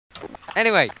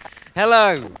Anyway,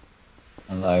 hello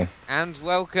Hello. and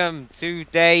welcome to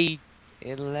day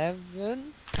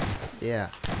 11. Yeah.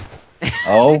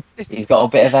 Oh, he's got a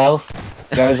bit of health.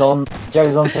 Goes on to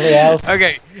the health.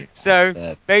 Okay, so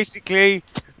Bastard. basically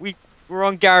we're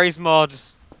on Garry's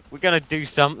mods. We're gonna do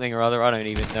something or other. I don't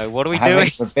even know. What are we doing?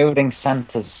 We're building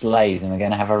Santa's sleighs and we're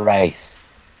gonna have a race.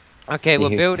 Okay, See we're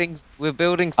who-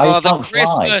 building Oh, you Father can't fly.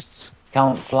 Christmas.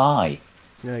 Can't fly.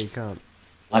 No, you can't.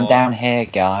 I'm What? down here,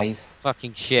 guys.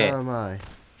 Fucking shit. So am I.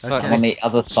 Fuck Okay. I'm on the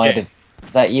other side Shit. of.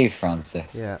 Is that you,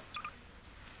 Francis? Yeah.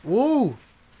 Woo!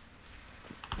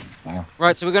 Wow.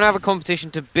 Right, so we're gonna have a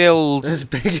competition to build. That's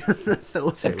bigger than I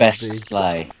thought The it best would be.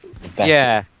 sleigh. The best.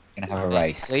 Yeah, We're gonna have a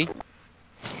race. basically.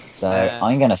 So Uh,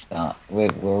 I'm gonna start. We're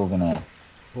all gonna.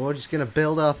 We're just gonna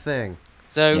build our thing.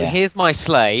 So Yeah. here's my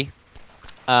sleigh.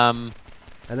 And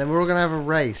then we're all gonna have a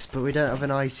race, but we don't have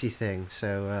an icy thing,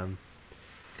 so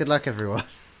good luck everyone.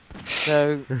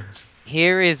 So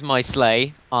here is my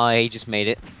sleigh. I just made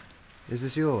it. Is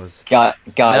this yours? Guy,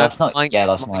 No, that's not. mine- Yeah,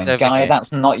 that's mine's mine. over Guy, here.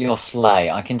 that's not your sleigh.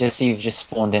 I can just see you've just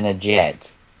spawned in a jet.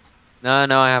 No,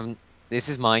 I haven't. This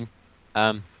is mine.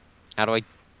 How do I?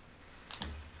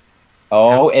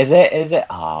 Oh, is it? Is it?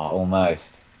 Ah,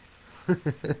 almost.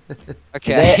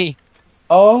 Okay.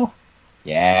 Oh,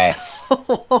 yes.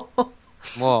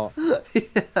 What?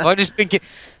 I just thinking,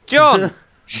 John,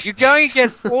 you're going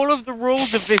against all of the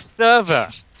rules of this server.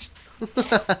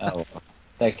 Oh,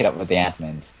 take it up with the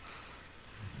admins.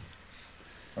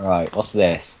 Right, what's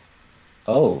this?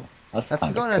 Oh, that's I've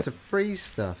kind forgotten how of to freeze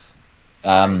stuff.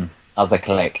 cool. Other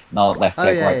click, not left Oh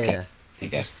click, yeah, right yeah, click. yeah. There you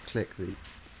go. Just click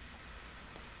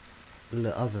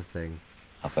the other thing.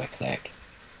 Other click.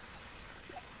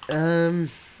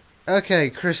 Okay,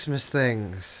 Christmas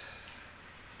things.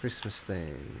 Christmas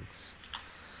things.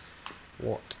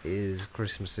 What is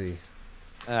Christmassy?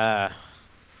 Uh,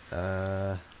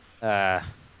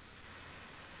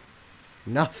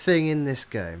 Nothing in this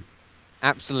game.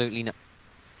 absolutely no.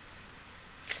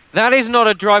 That is not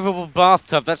a drivable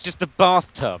bathtub. That's just a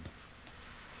bathtub.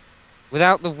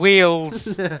 Without the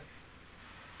wheels.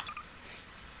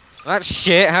 That's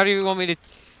shit. How do you want me to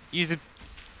use a?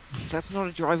 That's not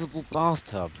a drivable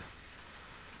bathtub.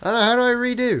 I don't know, how do I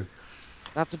redo?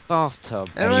 That's a bathtub.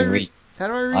 How do Can I, you how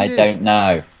do I redo? I don't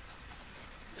know.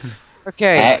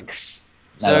 Okay. X.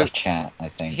 No, So- that's chat, I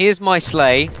think. Here's my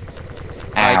sleigh.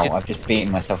 Ow, just- I've just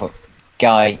beaten myself up.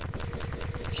 Guy,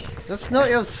 That's not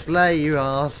your sleigh, you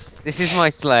arse. This is my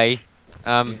sleigh.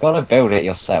 you've got to build it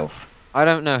yourself. I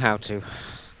don't know how to.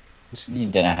 You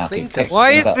don't know how to Think fix of-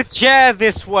 Why it. is the chair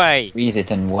this way? Freeze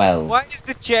it and weld. Why is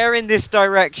the chair in this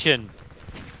direction?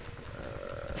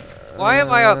 Why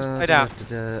am I upside down?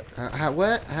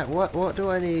 What do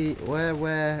I need? Where?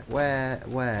 How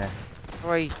do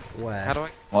I? Where? How do I?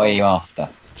 What are you after?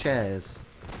 Chairs.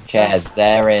 Chairs,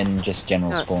 they're in just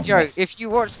general No, spawn Joe, list. if you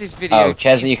watch this video, Oh,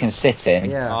 chairs that please you can sit in.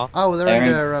 Yeah. Oh. Oh, they're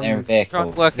They're under, in try vehicles.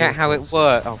 and work out how it vehicles.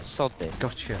 works. Oh, sod this.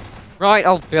 Gotcha. Right,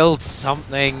 I'll build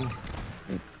something.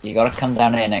 You gotta come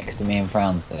down here next to me and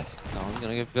Francis. No, I'm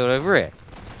gonna go build over here.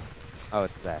 Oh,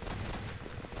 it's there.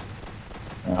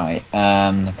 Right,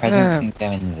 the presents can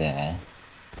go in there.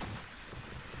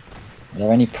 Are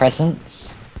there any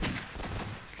presents?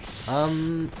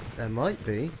 There might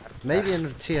be. Maybe in the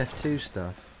TF2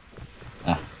 stuff.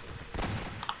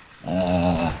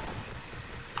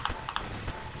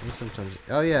 Sometimes.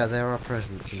 Oh yeah, there are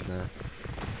presents in there.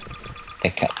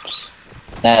 Pickups.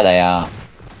 There they are.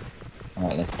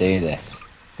 Alright, let's do this.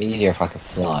 Be easier if I could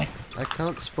fly. I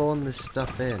can't spawn this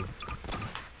stuff in.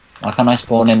 Why can't I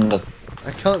spawn in the...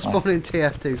 I can't spawn in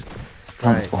TF2 stuff.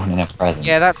 Can't Right. spawn in a present?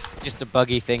 Yeah, that's just a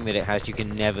buggy thing that it has. You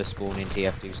can never spawn in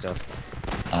TF2 stuff.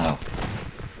 Oh,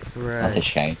 that's a Right.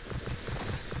 shame.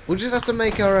 We'll just have to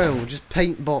make our own. We'll just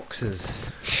paint boxes.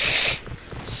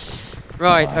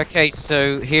 Right, Right. okay,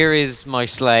 so here is my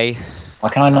sleigh. Why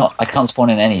can I not... I can't spawn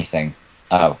in anything.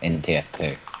 Oh, in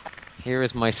TF2. Here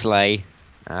is my sleigh.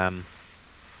 Oh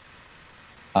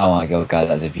my god,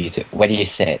 that's a beauty. Where do you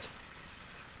sit?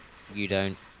 You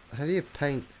don't. How do you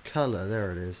paint colour?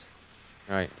 There it is.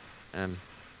 Right.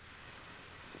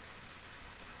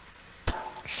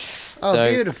 Oh, So-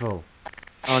 beautiful.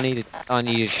 I need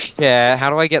a chair. How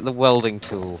do I get the welding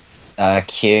tool?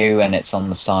 Q, and it's on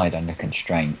the side under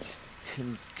constraints.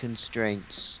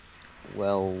 Constraints.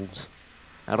 Weld.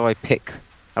 How do I pick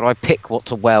what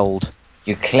to weld?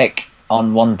 You click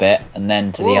on one bit and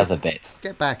then to the Whoa. other bit.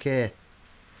 Get back here.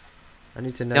 I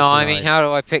need to know. No, I mean, how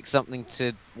do I pick something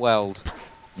to weld?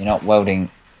 You're not welding.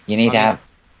 You need to I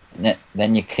mean- have.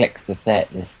 Then you click the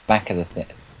back of the thing.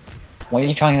 What are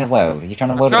you trying to weld? Are you trying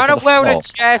to I'm weld trying it to to weld the a floor?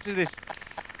 chair to this.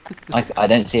 I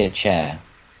don't see a chair.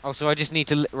 Oh, so I just need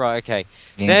to... Right, okay.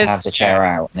 You need There's to have the chair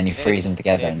out, and then you freeze them There's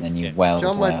together, and then you shit. weld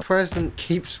John, my well. present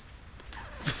keeps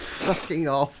fucking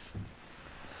off.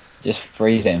 Just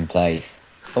freeze it in place.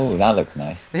 Oh, that looks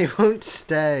nice. It won't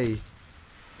stay.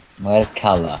 Where's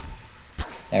colour?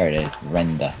 There it is.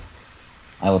 Render.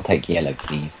 I will take yellow,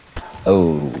 please.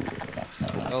 Oh, that's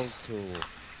not Weld nice. tool.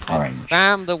 Orange.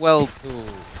 Spam the weld tool.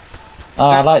 Oh,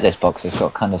 I Spam- like this box. It's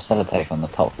got kind of sellotape on the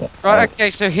top. That, Right, okay,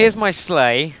 so here's my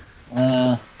sleigh.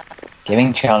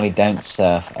 Giving Charlie don't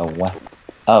surf a weapon.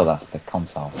 Oh, that's the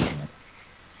console, isn't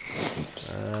it?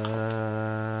 Oops.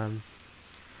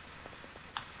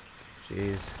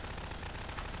 Jeez.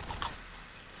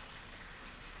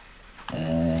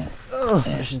 Yeah.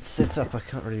 I should sit up. I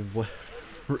can't really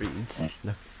read.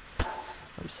 No.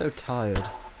 I'm so tired.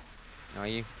 Are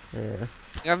you? Yeah.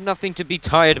 You have nothing to be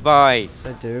tired by. Yes,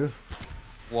 I do.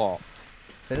 What?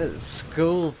 Been at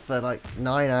school for like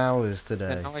 9 hours So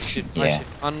today. now I should Yeah.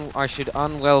 I should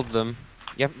unweld them.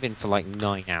 You haven't been for like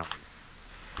 9 hours.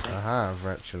 I have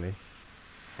actually.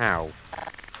 How?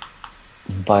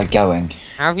 By going.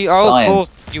 Have you? Oh, of Science.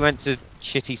 course. You went to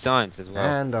shitty science as well.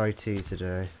 And IT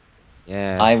today.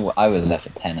 Yeah. I was there for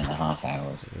 10.5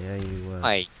 hours. Yeah, you were.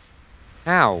 Wait.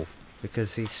 How?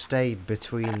 Because he stayed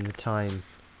between the time.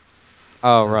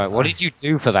 Oh, right. What did you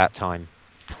do for that time?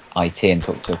 IT and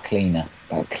talked to a cleaner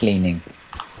about cleaning.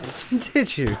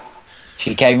 Did you?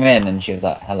 She came in and she was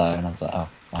like, hello, and I was like, oh,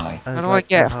 hi. How do I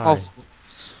get hi.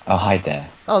 hoverboards? Oh, hi there.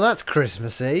 Oh, that's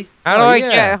Christmassy. How do Oh, I yeah.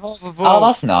 get hoverboards? Oh,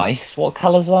 that's nice. What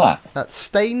colour's that? That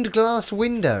stained glass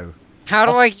window. How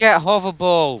do I get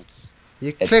hoverboards?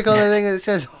 You click on the thing that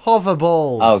says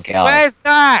hoverballs. Oh, God. Where's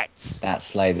that? That's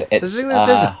slave. The It's, thing that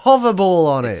says hoverball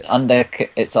on it's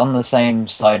it. it's on the same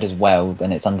side as weld,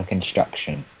 and it's under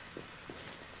construction.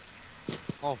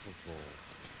 Hoverball.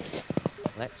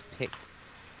 Let's pick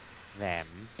them.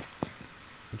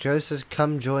 Joe says,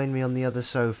 come join me on the other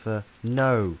sofa.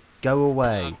 No, go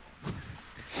away.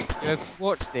 If you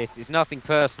watch this, it's nothing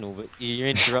personal, but you're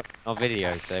interrupting our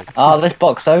video, so... Oh, this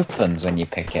box opens when you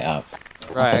pick it up.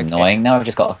 That's Right, okay. annoying. Now I've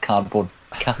just got a cardboard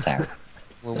cutout.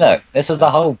 Well, Look, this was the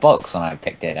whole box when I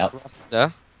picked it up.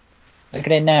 Thruster. Look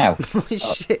at it now. My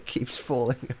shit keeps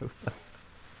falling over.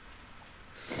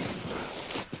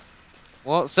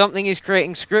 What? Something is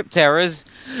creating script errors?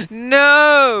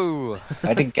 No!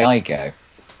 Where did Guy go?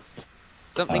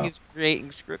 Something Oh. is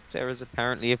creating script errors,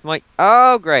 apparently. If my...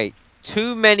 Oh, great.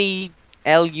 Too many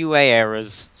LUA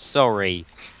errors. Sorry.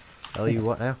 Oh, you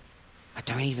what now? I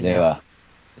don't even know. Lure.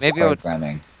 It's Maybe I would...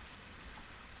 programming.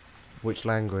 Which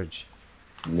language?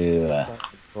 Lure.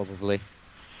 Probably.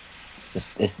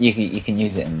 You can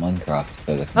use it in Minecraft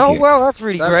for the Oh, computer. well, that's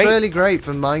really That's great. really great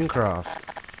for Minecraft.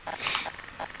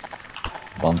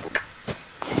 Bonk.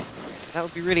 That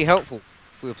would be really helpful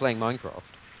if we were playing Minecraft.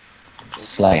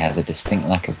 Sleigh has a distinct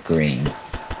lack of green.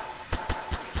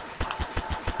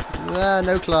 Ah,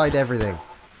 no Clyde, everything.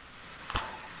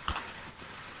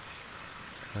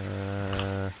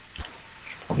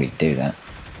 Probably do that.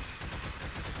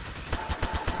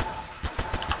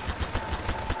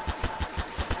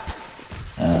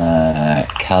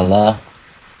 Colour.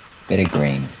 Bit of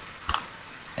green.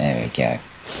 There we go.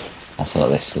 That's what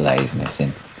this sleigh's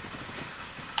missing.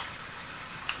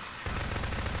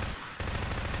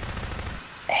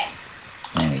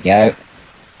 There we go.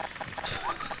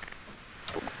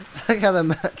 Look how the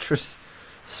mattress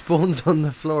spawns on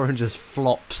the floor and just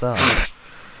flops up.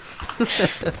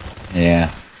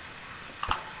 Yeah.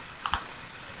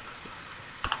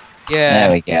 Yeah.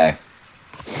 There we go.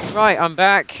 Right, I'm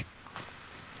back.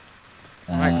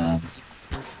 Right.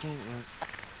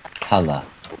 Colour.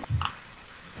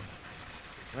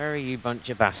 Where are you, bunch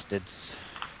of bastards?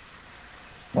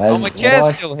 Where's, my where do chair's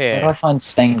I- still Where here. do I find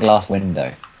stained glass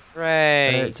window?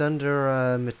 Hooray! It's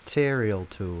under material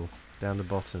tool down the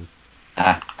bottom.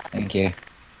 Ah, thank you.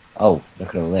 Oh,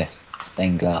 look at all this.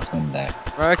 Stained glass window.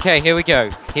 Right, okay, here we go.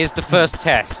 Here's the first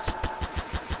test.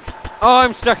 Oh,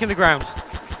 I'm stuck in the ground.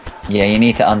 Yeah, you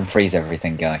need to unfreeze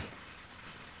everything, Guy.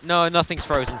 No, nothing's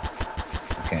frozen.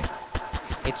 Okay.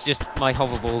 It's just my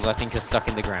hoverballs, I think, are stuck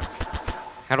in the ground.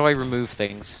 How do I remove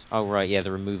things? Oh, right, yeah,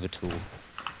 the remover tool.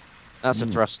 That's a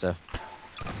thruster.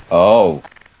 Oh.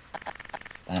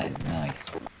 That is nice.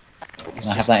 Can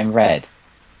I have that in red?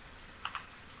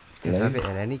 You can Blue? have it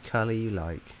in any colour you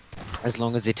like. As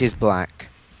long as it is black.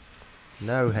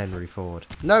 No, Henry Ford.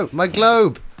 No, my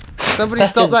globe! Somebody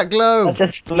stop that That globe!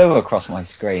 just flew across my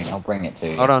screen. I'll bring it to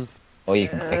you. Hold on. Or you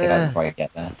can pick it up before I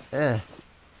get there.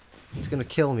 It's gonna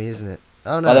kill me, isn't it?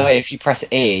 Oh no. By the way, if you press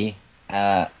E,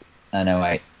 oh no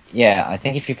wait. Yeah, I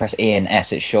think if you press E and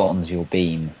S, it shortens your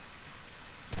beam.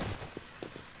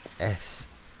 S.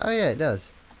 Oh yeah, it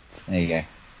does. There you go. And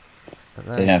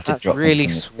Didn't there. have to That's drop really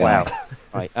something from the swell.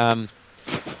 sky. Right,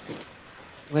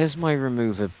 where's my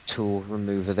remover tool?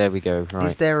 Remover, there we go, Is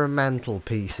right. there a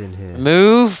mantelpiece in here?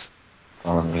 Move,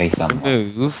 Probably somewhere.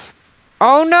 remove.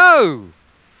 Oh no!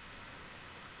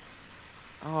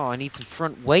 Oh, I need some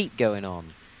front weight going on.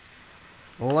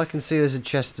 All I can see is a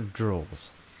chest of drawers.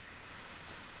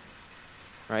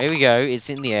 Right, here we go, it's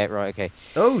in the air, right, okay.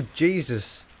 Oh,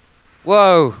 Jesus.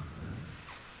 Whoa!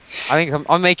 I think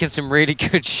I'm making some really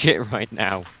good shit right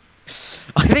now.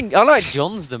 I think I like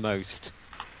John's the most.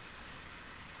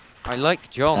 I like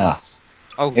John's.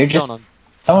 Oh, Who just- John, I'm...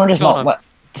 Someone just John, not. What?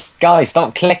 Guys,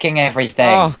 stop clicking everything.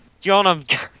 Oh, John, I'm...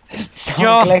 Stop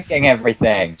John. clicking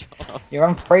everything. John. You're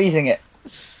unfreezing it.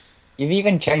 You've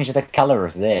even changed the colour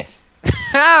of this.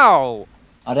 How?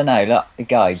 I don't know. Look,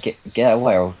 guy, get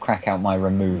away or I'll crack out my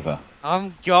remover.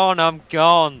 I'm gone, I'm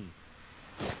gone.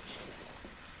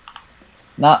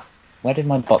 Nah. Where did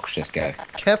my box just go?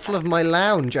 Careful of my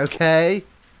lounge, okay?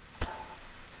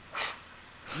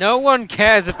 No one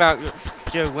cares about your...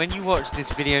 Joe, when you watch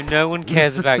this video, no one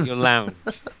cares about your lounge.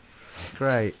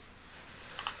 Great.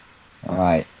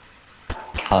 Alright.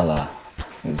 Colour.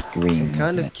 It was green. I'm kind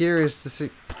wasn't of it? curious to see...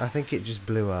 I think it just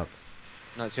blew up.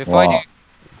 No, so if What? I do...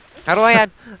 How do I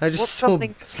add... I just What's saw...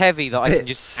 something that's heavy that I can bits.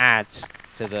 just add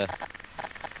to the...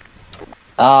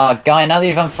 Guy, now that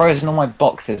you've unfrozen all my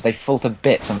boxes, they fall to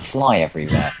bits and fly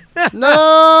everywhere.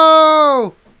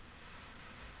 No!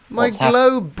 My What's hap-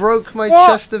 globe broke my What?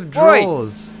 chest of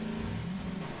drawers.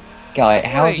 Guy,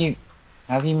 how Oi.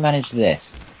 have you managed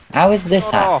this? How has this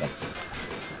Shut happened?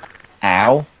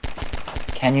 Ow.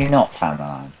 Can you not,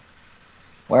 Family?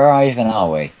 Where even are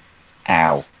we?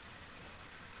 Ow.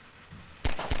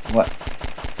 What?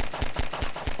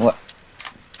 What?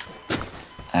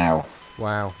 Ow.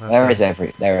 Wow. There okay. is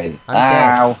there is. I'm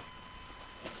dead. Ow.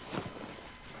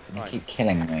 You Right. keep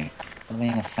killing me. I'm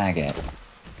being a faggot.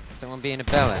 Someone being a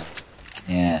bellend.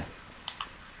 Yeah.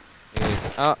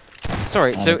 Oh,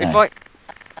 sorry. I So don't if know. I...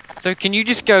 So can you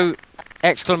just go...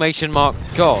 Exclamation mark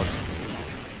God?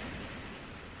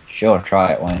 Sure,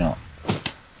 try it, why not?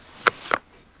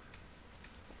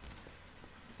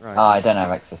 Right. I don't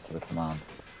have access to the command.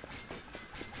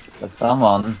 But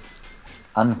someone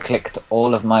unclicked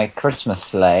all of my Christmas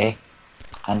sleigh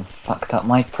and fucked up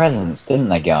my presents, didn't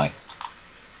they, Guy?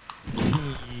 Yeah,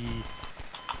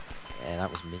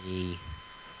 that was me.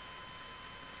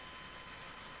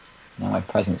 Now my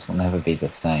presents will never be the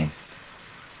same.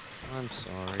 I'm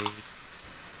sorry.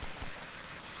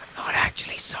 I'm not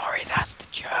actually sorry, that's the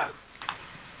joke.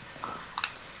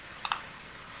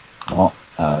 What?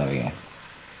 Oh, there we go.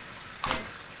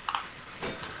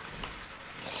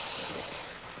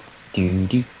 Do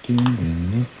do do do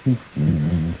do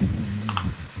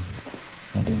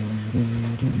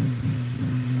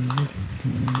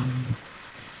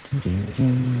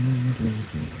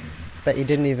Bet you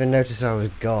didn't even notice I was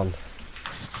gone.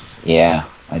 Yeah,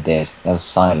 I did. There was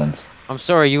silence. I'm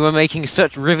sorry, you were making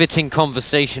such riveting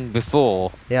conversation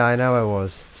before. Yeah, I know I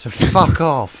was. So fuck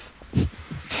off.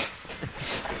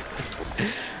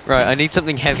 Right, I need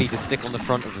something heavy to stick on the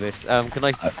front of this. Can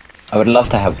I... I would love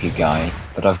to help you, Guy,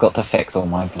 but I've got to fix all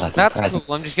my bloody That's presents.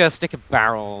 cool, I'm just gonna stick a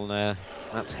barrel on there.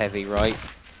 That's heavy, right?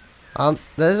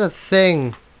 There's a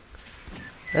thing.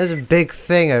 There's a big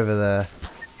thing over there.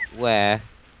 Where?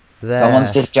 There.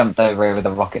 Someone's just jumped over here with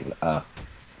a rocket.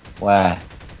 Where?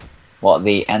 What,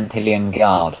 the Antillian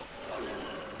Guard?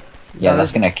 Yeah, No,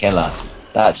 that's gonna kill us.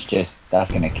 That's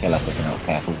gonna kill us if we're not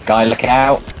careful. Guy, look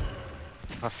out!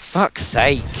 For fuck's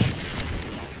sake.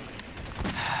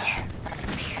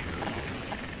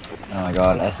 Oh my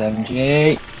god,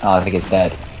 SMG! Oh, I think it's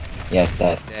dead. Yeah, it's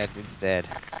dead. It's dead.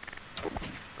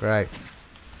 Great.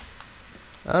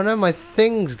 Oh no, my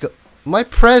thing's got... My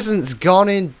present's gone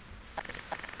in...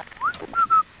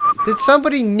 Did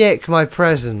somebody nick my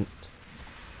present?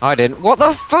 I didn't. What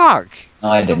the fuck? No,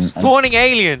 I Stop didn't. spawning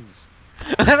aliens.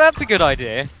 That's a good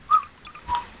idea.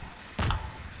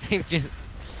 They've just...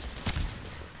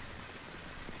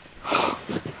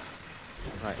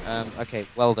 Right, okay,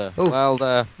 welder. Ooh.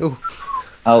 Welder. Ooh,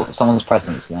 Oh, someone's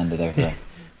presents landed over here.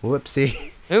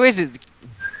 whoopsie. Who is it?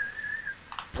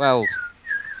 Weld.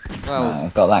 No, Weld.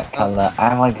 I've got that colour.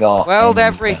 Have I got... Weld any-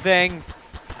 everything!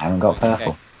 I haven't got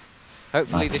purple. Okay.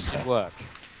 Hopefully Nice. this should work.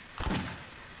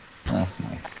 That's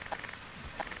nice.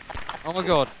 Oh my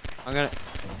god. I'm gonna...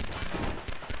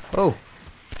 Oh.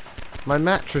 My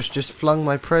mattress just flung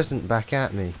my present back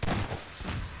at me.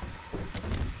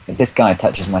 If this guy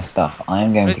touches my stuff, I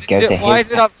am going What to is go it to do- his... Why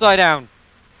is it upside down?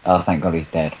 Oh, thank god he's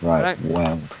dead. Right, don't-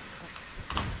 weld.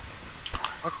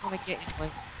 Why can't I get in my...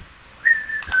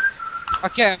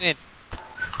 Okay, I'm in.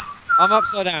 I'm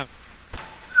upside down.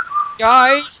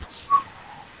 Guys!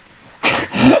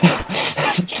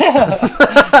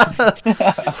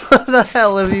 What the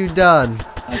hell have you done?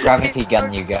 A gravity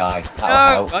gun, you guy. No,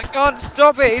 That'll help. I can't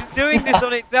stop it. It's doing this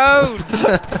on its own.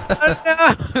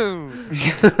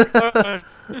 Oh, no.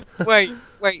 Wait.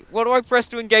 What do I press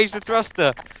to engage the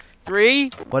thruster? 3?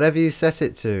 Whatever you set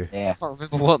it to. Yeah. I can't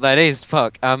remember what that is.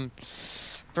 Fuck.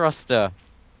 Thruster.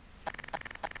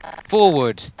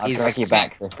 Forward I'll is drag you 6.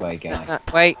 back this way, guy.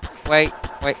 Wait.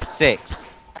 6.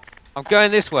 I'm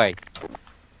going this way.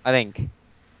 I think.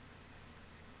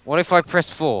 What if I press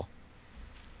 4?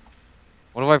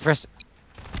 What if I press...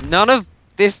 None of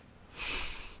this...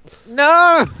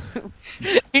 No!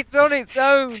 It's on its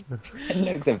own! It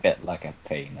looks a bit like a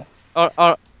penis.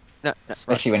 No,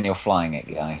 Especially when you're flying it,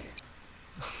 guy.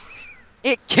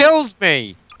 it killed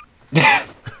me!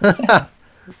 Oh,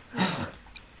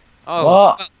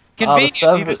 What? well,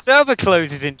 conveniently the server- server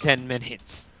closes in 10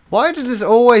 minutes. Why does this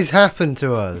always happen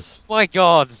to us? My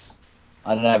god.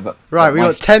 I don't know, but... Right, but we my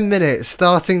got 10 minutes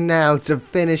starting now to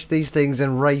finish these things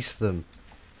and race them.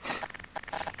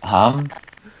 Oh,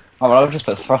 well, I'll just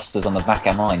put thrusters on the back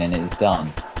of mine and it's done.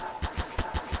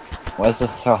 Where's the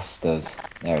thrusters?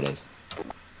 There it is.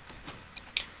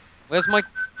 Where's my...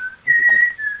 Where's it gone?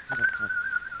 Is it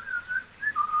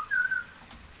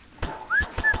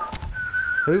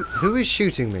upside? Who is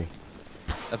shooting me?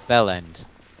 A bell end.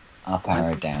 Up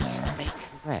arrow, down arrow. Stay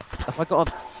correct. Have I got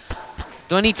a...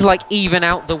 Do I need to, like, even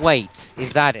out the weight?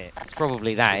 Is that it? It's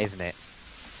probably that, isn't it?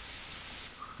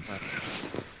 Right.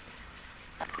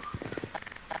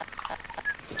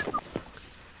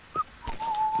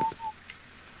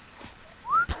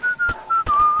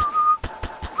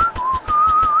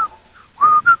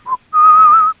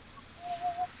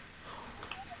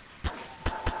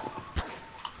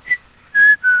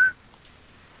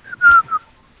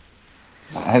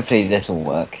 Hopefully this will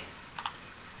work.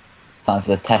 Time for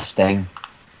the testing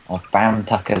of Baron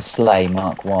Tucker's sleigh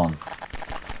Mark 1.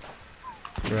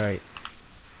 Right.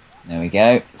 There we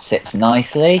go. Sits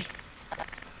nicely.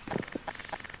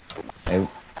 Oh.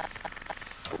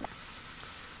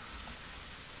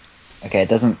 Okay, it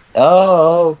doesn't...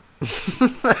 Oh!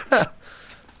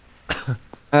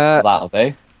 That'll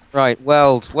do. Right,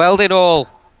 weld. Weld it all.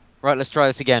 Right, let's try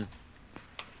this again.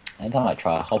 I think I might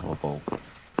try a hoverball.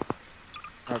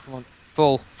 Right, come on.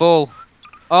 Full.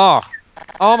 Oh!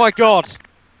 Oh my god!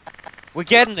 We're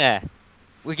getting there.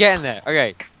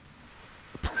 Okay.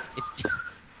 It's just...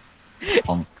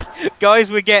 Bonk.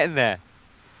 Guys, we're getting there.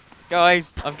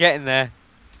 Guys, I'm getting there.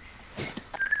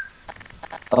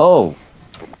 Oh!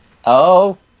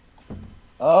 Oh!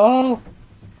 Oh!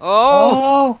 Oh!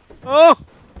 Oh! Oh!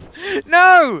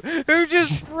 No! Who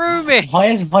just threw me? Why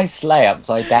is my sleigh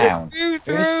upside down? Who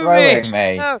threw Who's throwing me?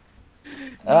 me? No!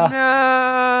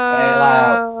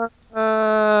 Ah,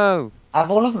 No! I've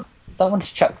all of them. Someone's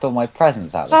chucked all my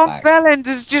presents out Some the back. bellend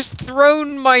has just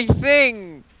thrown my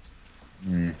thing!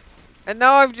 Hmm. And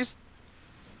now I've just...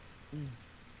 And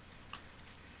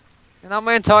now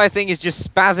my entire thing is just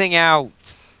spazzing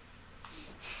out.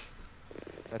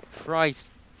 For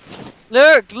Christ.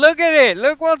 Look at it!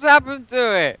 Look what's happened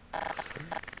to it! I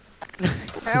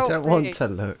Help don't me. want to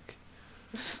look.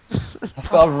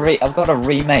 I've got to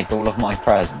remake all of my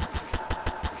presents.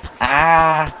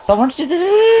 Ah! Someone's just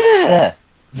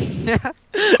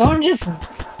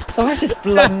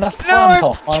blown the No, front I'm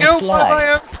off my killed by my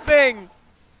sleigh. own thing!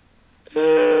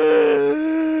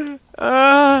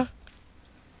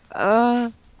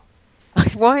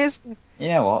 Why is... You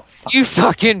know what? Fuck You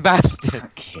fucking bastard!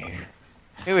 you.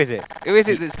 Who is it? Who is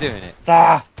it that's doing it?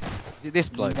 Ah! Is it this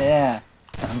bloke? Yeah.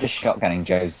 I'm just shotgunning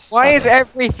Joe's. Why is stomach.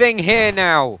 everything here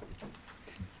now?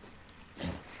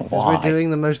 Because Why? we're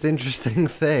doing the most interesting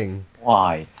thing.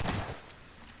 Why?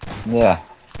 Yeah.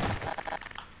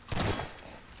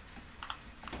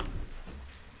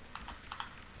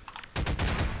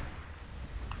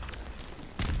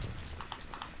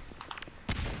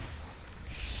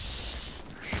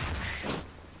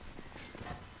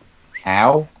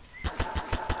 Ow.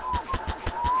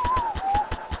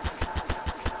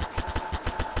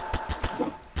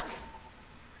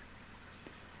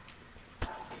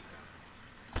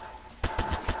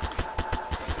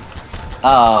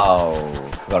 Oh,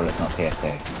 forgot it's not tier 2.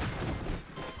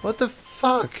 What the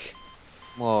fuck?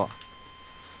 What?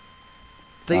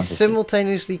 They Fantasy.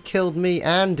 simultaneously killed me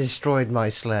and destroyed my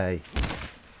sleigh.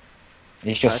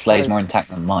 These just That's sleighs nice. more intact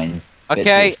than mine.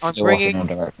 Okay, Bitches I'm flew off bringing... in all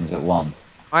directions at once.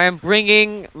 I am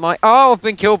bringing my... Oh, I've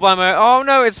been killed by my... Oh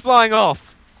no, it's flying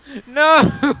off! No!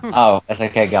 Oh, it's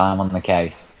okay, guy. I'm on the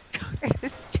case.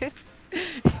 It's just...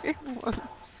 It won't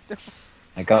stop.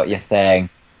 I got your thing.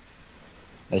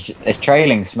 There's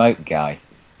trailing smoke, Guy.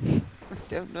 I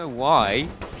don't know why.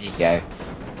 There you go.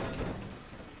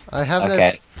 I have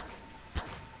Okay.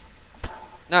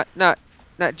 No,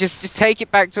 just take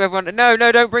it back to everyone. No,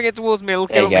 don't bring it towards me. It'll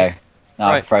There kill you go. me. No,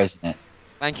 Right. I've frozen it.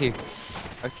 Thank you.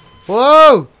 no.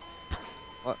 Whoa!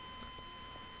 What?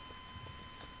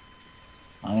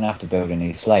 I'm gonna have to build a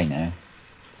new sleigh now.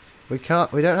 We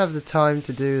can't. We don't have the time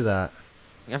to do that.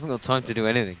 We haven't got time to do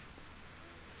anything.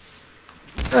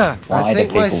 Why I do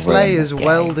think my people sleigh ruin is this game?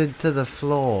 welded to the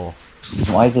floor.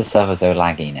 Why is the server so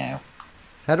laggy now?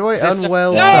 How do I This-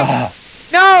 unweld? No!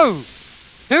 No!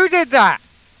 Who did that?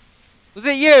 Was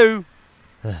it you?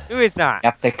 Who is that? You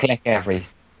have to click every.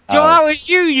 John, that Oh, was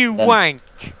you Then- wank!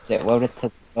 is it welded to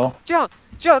the floor? John,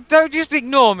 don't just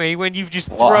ignore me when you've just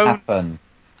What thrown. happened?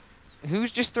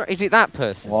 Who's just thrown? Is it that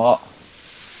person? What?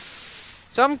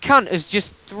 Some cunt has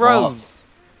just thrown.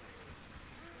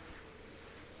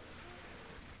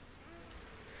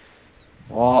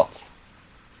 What?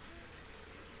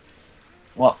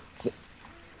 What?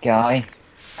 Guy?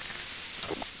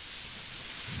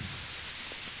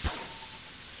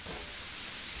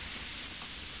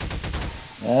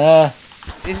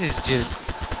 This is just.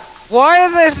 Why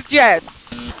are there jets?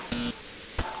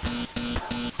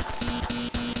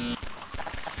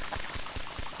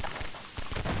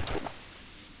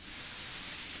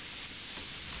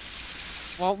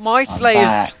 Well, my sleigh is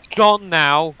back. just gone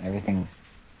now. Everything.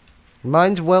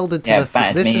 Mine's welded to Yeah, the floor.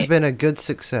 bad This me. has been a good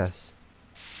success.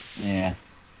 Yeah.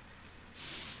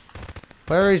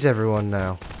 Where is everyone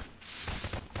now?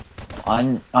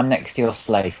 I'm next to your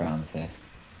sleigh, Francis.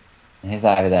 And he's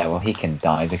over there. Well, he can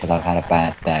die because I've had a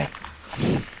bad day.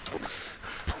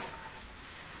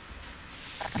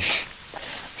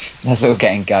 They're still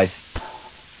getting guys.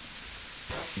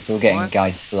 Still getting What?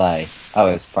 guys' sleigh. Oh,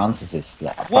 it's Francis's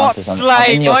sleigh. What Francis, I'm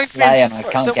sleigh? in your Mine's been- sleigh and I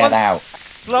can't Someone- get out.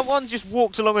 Someone just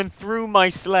walked along and threw my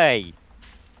sleigh.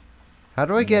 How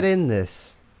do I get in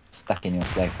this? Stuck in your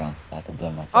sleigh, Francis. I had to blow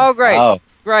myself. Oh, great. Oh,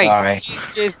 Great. Sorry.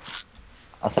 Cheers,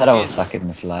 I said I was Cheers. stuck in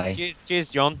the sleigh. cheers,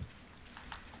 John.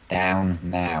 Down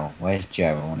now. Where's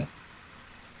Joe? I want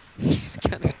to. Just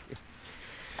gonna-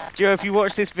 Joe, if you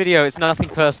watch this video, it's nothing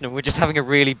personal. We're just having a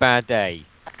really bad day.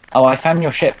 Oh, I found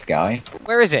your ship, Guy.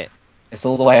 Where is it? It's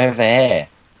all the way over here.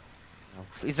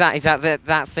 Is that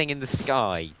that thing in the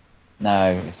sky?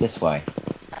 No, it's this way.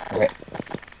 Okay.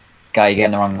 Guy, you're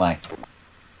getting the wrong way.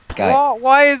 Guy, What?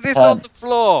 Why is this Turn. on the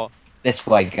floor? this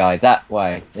way, Guy. That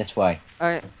way. This way.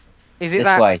 Is it This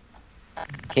that? way.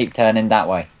 Keep turning that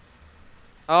way.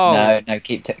 Oh. No,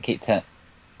 keep turn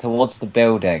towards the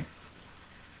building.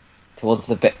 Towards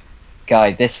the bit.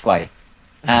 Guy, this way.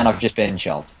 And I've just been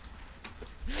shot.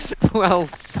 Well,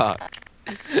 fuck.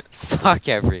 Fuck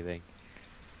everything.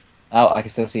 Oh, I can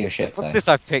still see your ship though. What's this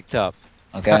I've picked up?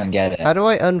 I'll go and get How it. do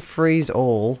I unfreeze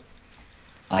all?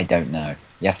 I don't know.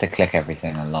 You have to click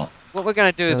everything a lot. What we're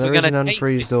gonna do is No, we're there is gonna an take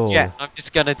unfreeze this door. jet. I'm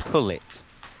just gonna pull it.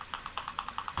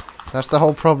 That's the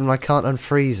whole problem. I can't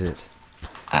unfreeze it.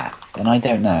 Ah, then I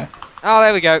don't know. Oh,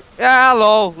 there we go. Ah,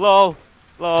 lol.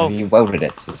 Have you welded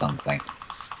it to something?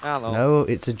 Ah, lol. No,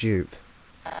 it's a dupe.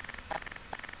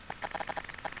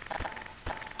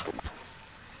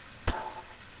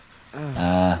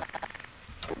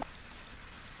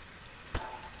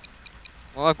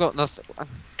 Well, I've got nothing.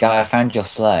 Guy, I found your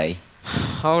sleigh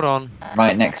Hold on.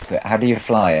 right next to it. How do you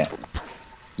fly it?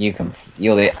 You can.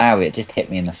 You're the. Ow! It just hit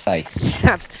me in the face.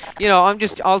 That's. I'll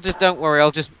just. Don't worry.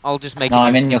 I'll just make No, it.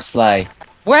 I'm in your sleigh.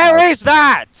 Where is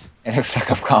that? It looks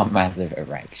like I've got a massive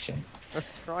erection. For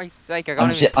Christ's sake, I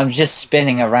can't even. I'm just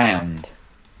spinning around.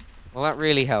 Well, that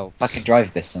really helps. If I could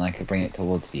drive this, and I could bring it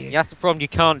towards you. Yeah, that's the problem. You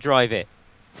can't drive it.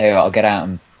 There you go. I'll get out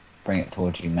and bring it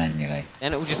towards you manually.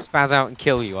 Then it will just spaz out and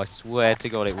kill you. I swear to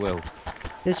God, it will.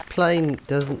 This plane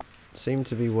doesn't seem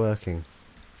to be working.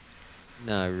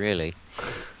 No, really.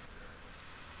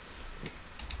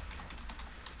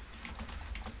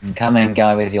 And come in,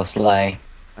 Guy, with your sleigh.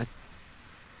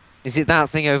 Is it that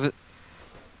thing over?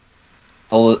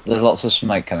 Oh, there's lots of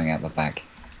smoke coming out the back.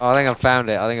 Oh, I think I found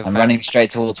it. I'm running straight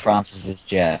towards Francis's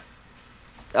jet.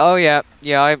 Oh yeah.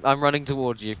 I'm running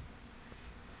towards you.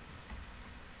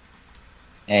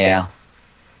 Yeah.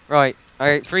 Right.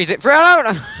 Alright, freeze it.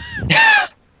 Fucking.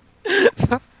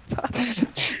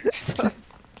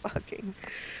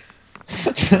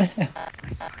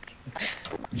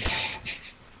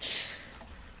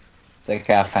 It's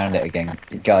okay, I found it again.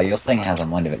 Guy, your thing has a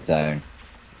mind of its own.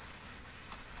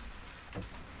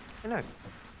 I know.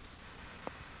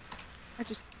 I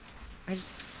just.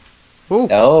 Ooh!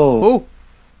 Oh!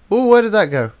 Ooh! Ooh, where did that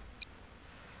go?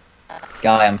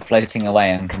 Guy, I'm floating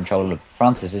away uncontrollably.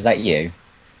 Francis, is that you?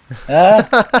 Ah!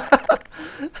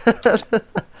 I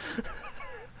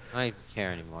don't care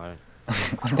anymore.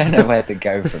 I don't know where to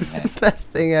go from here.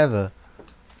 Best thing ever.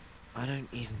 I don't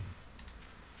even.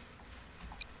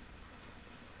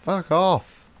 Fuck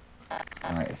off.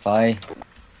 Alright, if I...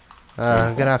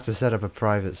 I'm gonna have to set up a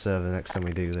private server next time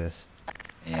we do this.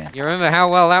 Yeah. You remember how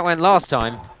well that went last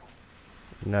time?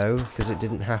 No, because it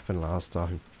didn't happen last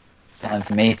time. Time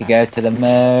for me to go to the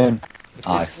moon. If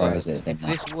Oh, I this froze works- it, didn't If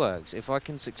I? this works, if I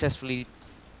can successfully...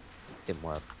 Didn't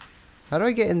work. How do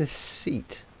I get in this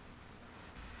seat?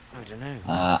 I don't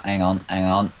know. Hang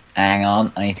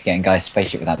on. I need to get in Guy's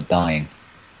spaceship without dying.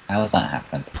 How has that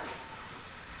happened?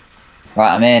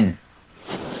 Right, I'm in.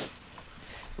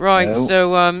 Right, No.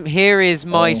 so here is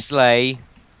my Oh. sleigh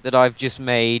that I've just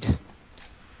made.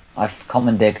 I've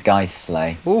commandeered Guy's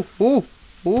sleigh. Ooh, ooh,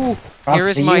 ooh.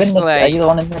 Francis, is are you my in the- sleigh. Are you the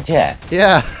one in the jet?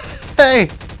 Yeah. Hey,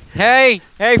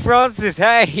 Hey, Francis,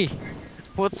 hey!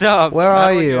 What's up? where How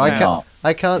are do you? go I now? can't.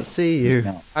 I can't see you.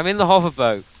 No. I'm in the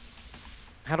hoverboat.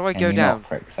 How do I Can go you down? not,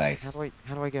 prick face?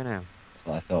 How do I go now? That's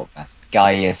what I thought. That's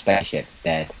Guy, your spaceship's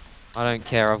dead. I don't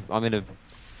care. I'm in a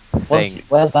thing.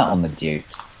 Where's that on the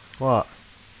dupes? What?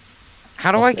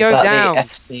 How do I What's- go is that down? The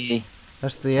FC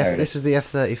That's the There F. it This is the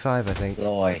F-35, I think.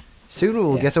 Loy. Soon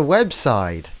we'll Yeah. get a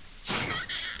website.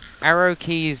 Arrow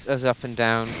keys as up and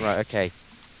down. Right, okay.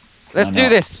 Let's Why do not?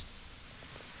 this.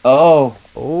 Oh.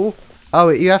 Oh,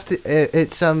 you have to.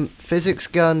 It's physics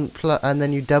gun and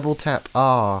then you double tap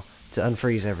R to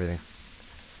unfreeze everything.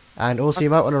 And also, you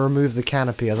might want to remove the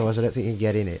canopy, otherwise I don't think you can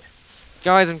get in it.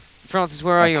 Guys, Francis,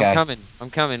 where are you? I'm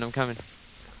Okay. coming.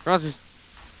 Francis,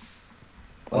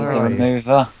 Where's Where the are you?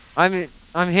 remover?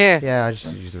 I'm here. Yeah, I just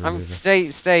use the remover.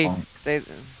 Stay.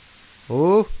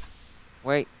 Ooh.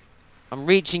 Wait. I'm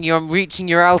reaching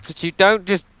your altitude. Don't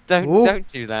Ooh.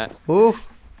 don't do that. Ooh.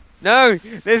 No,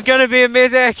 there's gonna be a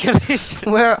mid-air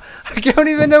collision. Where? I don't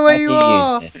even know where How you do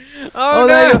are. use it? Oh,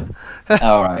 there no. you.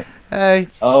 Alright. Hey.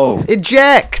 Oh,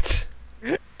 Eject.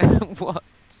 What?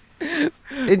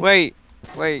 It- Wait.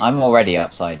 I'm already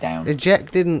upside down.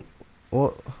 Eject didn't.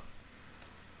 What?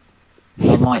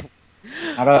 Oh my.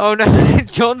 How do Oh no,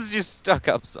 John's just stuck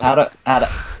upside. how do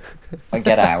I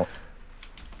get out?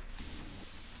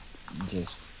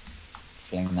 Just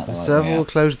fling that The the right server way will out.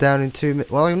 close down in 2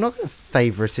 minutes. Well, I'm not going to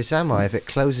favourite it, am I? If it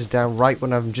closes down right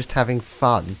when I'm just having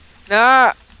fun.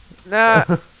 Nah.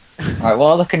 Alright, what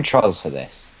are the controls for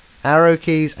this? Arrow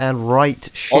keys and right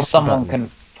shift Or someone button.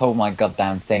 can pull my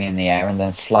goddamn thing in the air and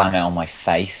then slam it on my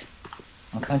face.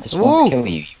 I'm going to Woo! want to kill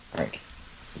you prick.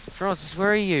 Francis,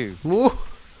 where are you? Woo.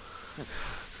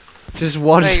 Just There you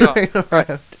wandering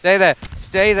around.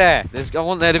 Stay there. I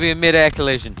want there to be a mid-air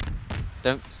collision.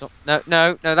 Don't stop.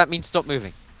 No, that means stop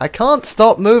moving. I can't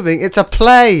stop moving. It's a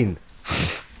plane.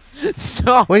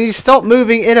 Stop. When you stop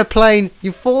moving in a plane,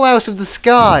 you fall out of the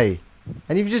sky.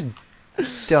 And you've just...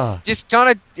 Duh. Just kind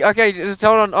of. Okay, just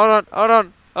hold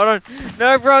on.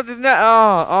 No, Francis,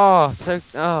 no.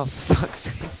 Oh, fuck's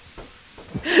sake.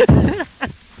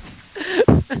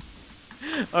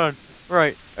 Hold on.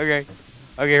 Right. Okay,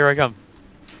 here I come.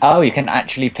 Oh, you can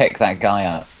actually pick that guy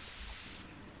up.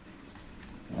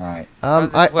 Alright. I'm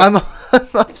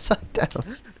upside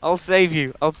down. I'll save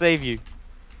you.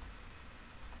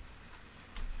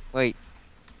 Wait.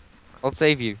 I'll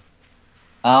save you.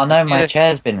 Oh no, my Yeah.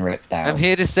 chair's been ripped out. I'm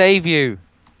here to save you.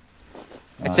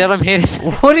 I Right. said I'm here to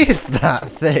save What is that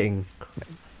thing?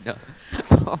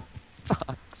 Oh,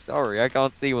 fuck. Sorry, I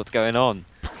can't see what's going on.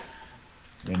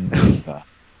 Remover.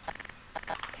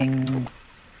 Ping.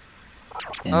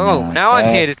 Oh, now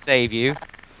I'm here to save you.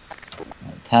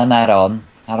 Turn that on.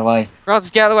 How do I? Francis,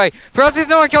 get out of the way. Francis,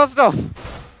 no, I can't stop.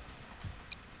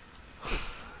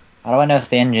 How do I know if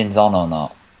the engine's on or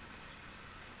not?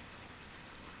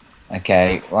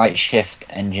 Okay, right shift,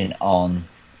 engine on.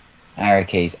 Arrow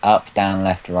keys up, down,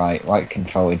 left, right. Right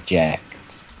control eject.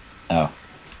 Oh.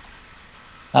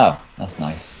 Oh, that's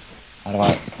nice. How do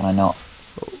I? Can I not?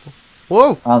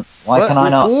 Whoa. Why What? can I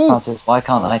not, Ooh. Francis? Why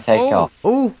can't I take Ooh. off?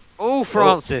 Ooh. Oh,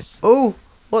 Francis. Ooh.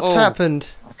 What's Oh.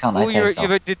 happened? Why can't I Oh, take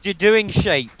off? you're doing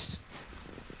shapes.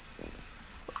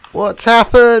 What's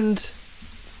happened?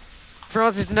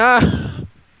 Francis, no.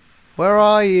 Where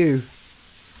are you?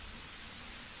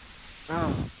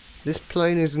 Oh, This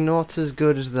plane is not as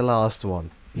good as the last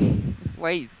one.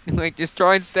 wait, just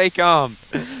try and stay calm.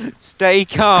 Stay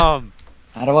calm.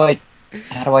 How do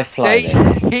I fly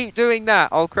this? Keep doing that.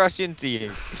 I'll crash into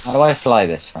you. How do I fly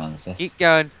this, Francis? Keep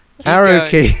going. Keep Arrow going.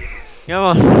 key Come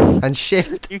on. and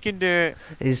shift You can do it.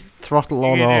 is throttle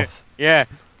on You can do it. off. Yeah.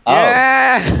 Oh.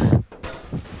 Yeah.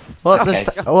 What Okay.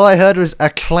 all I heard was a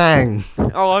clang.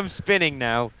 Oh, I'm spinning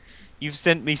now. You've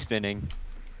sent me spinning.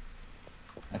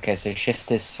 Okay, so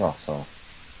shift is throttle.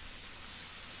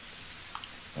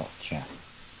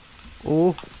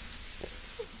 Oh.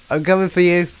 I'm coming for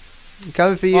you. I'm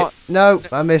coming for you. What? No,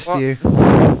 I missed What? you.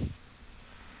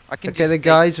 I can Okay, just the stay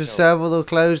guys with still. server will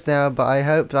close now, but I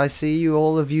hope I see you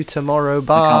all of you tomorrow. I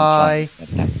Bye. can't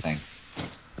fly this thing.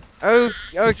 Oh,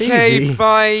 It's okay, easy.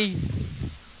 bye.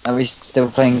 Are we still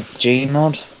playing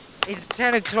Gmod? It's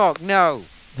 10 o'clock. No,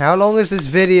 How long has this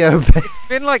video been? it's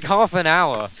been like half an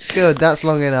hour. Good, that's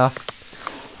long enough.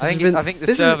 I This has think been- the this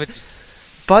is- server. Just,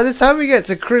 By the time we get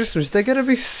to Christmas, they're going to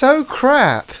be so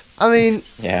crap. I mean,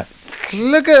 Yeah.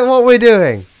 look at what we're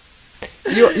doing.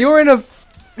 You're in a...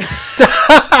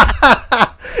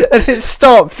 and it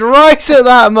stopped right at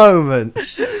that moment.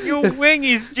 your wing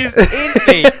is just in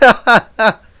me.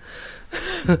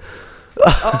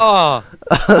 Oh,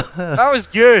 that was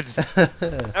good.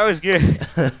 That was good.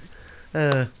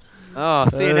 Oh,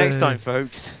 see you next time,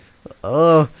 folks.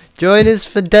 Oh, join us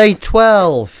for day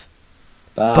 12.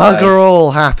 Bye. Bugger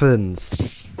all happens.